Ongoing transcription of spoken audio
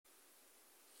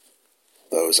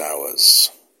those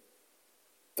hours,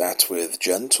 that with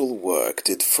gentle work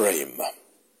did frame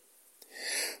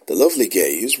the lovely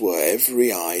gaze where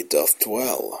every eye doth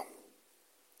dwell,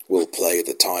 will play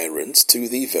the tyrant to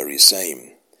the very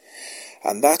same,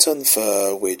 and that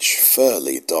unfair which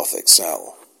fairly doth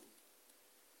excel.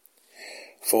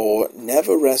 For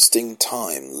never-resting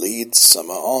time leads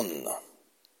summer on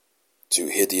to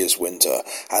hideous winter,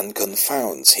 and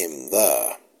confounds him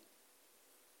there.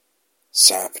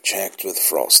 Sap checked with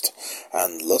frost,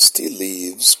 and lusty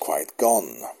leaves quite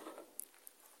gone,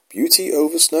 beauty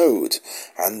oversnowed,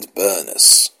 and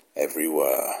burnous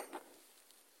everywhere.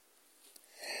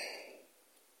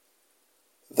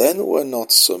 Then were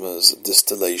not summer's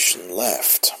distillation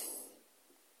left,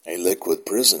 a liquid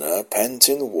prisoner pent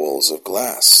in walls of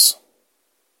glass.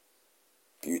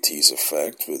 Beauty's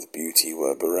effect with beauty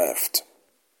were bereft,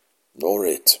 nor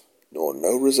it, nor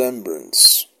no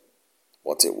resemblance,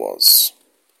 what it was.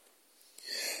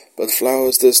 But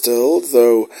flowers distilled,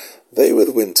 though they with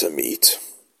winter meet,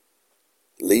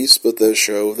 least but their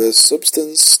show, their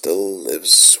substance still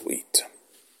lives sweet.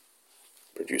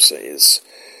 Producer is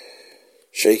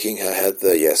shaking her head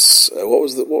there. Yes. What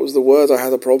was the word I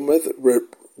had a problem with?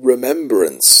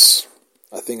 Remembrance.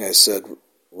 I think I said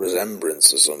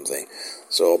resemblance or something.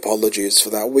 So apologies for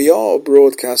that. We are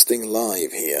broadcasting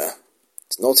live here.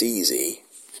 It's not easy.